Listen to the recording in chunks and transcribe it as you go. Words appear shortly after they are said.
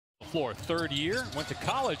floor. Third year, went to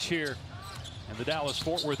college here in the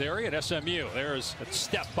Dallas-Fort Worth area at SMU. There's a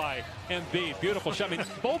step by Embiid. Beautiful shot. I mean,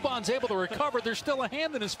 Boban's able to recover. There's still a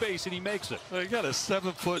hand in his face, and he makes it. Well, he got a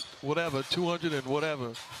 7-foot whatever, 200 and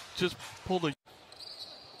whatever. Just pulled a.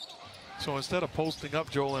 So instead of posting up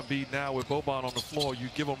Joel Embiid now with Boban on the floor, you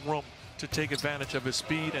give him room to take advantage of his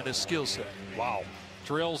speed and his skill set. Wow.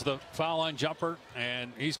 Drills the foul line jumper,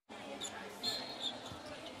 and he's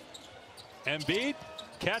Embiid,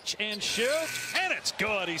 catch and shoot, and it's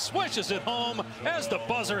good. He swishes it home as the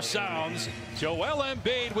buzzer sounds. Joel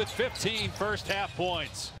Embiid with 15 first half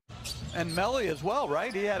points. And Melly as well,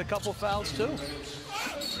 right? He had a couple fouls too.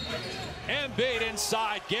 Embiid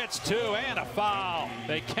inside gets two and a foul.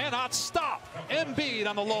 They cannot stop Embiid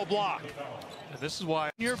on the low block. And this is why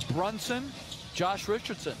Here, Brunson, Josh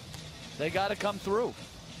Richardson, they got to come through.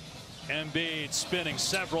 Embiid spinning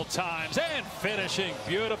several times and finishing.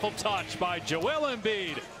 Beautiful touch by Joel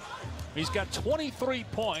Embiid. He's got 23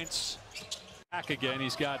 points. Back again,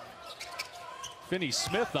 he's got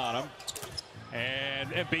Finney-Smith on him. And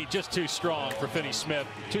Embiid just too strong for Finney-Smith.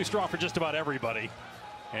 Too strong for just about everybody.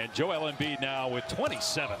 And Joel Embiid now with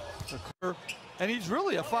 27. And he's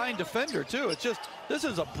really a fine defender too. It's just, this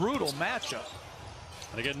is a brutal matchup.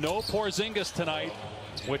 And again, no Porzingis tonight,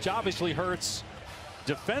 which obviously hurts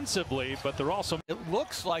defensively, but they're also. It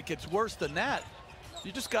looks like it's worse than that.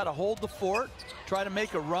 You just got to hold the fort, try to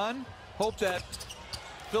make a run, hope that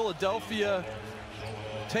Philadelphia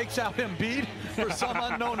takes out Embiid for some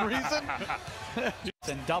unknown reason.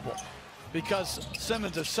 And double, because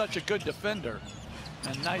Simmons is such a good defender.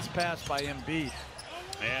 And nice pass by Embiid.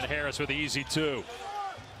 And Harris with the easy two.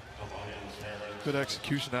 good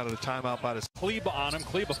execution out of the timeout by the Kleba on him.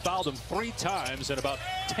 Kleba fouled him 3 times in about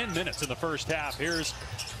 10 minutes in the first half. Here's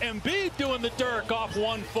Embiid doing the Dirk off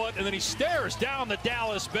 1 foot, and then he stares down the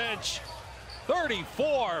Dallas bench.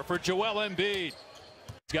 34 for Joel Embiid.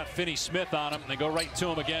 He's got Finney-Smith on him, and they go right to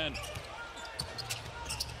him again.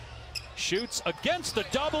 Shoots against the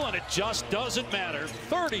double, and it just doesn't matter.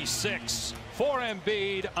 36 for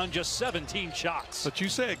Embiid on just 17 shots. But you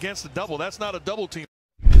say against the double, that's not a double team.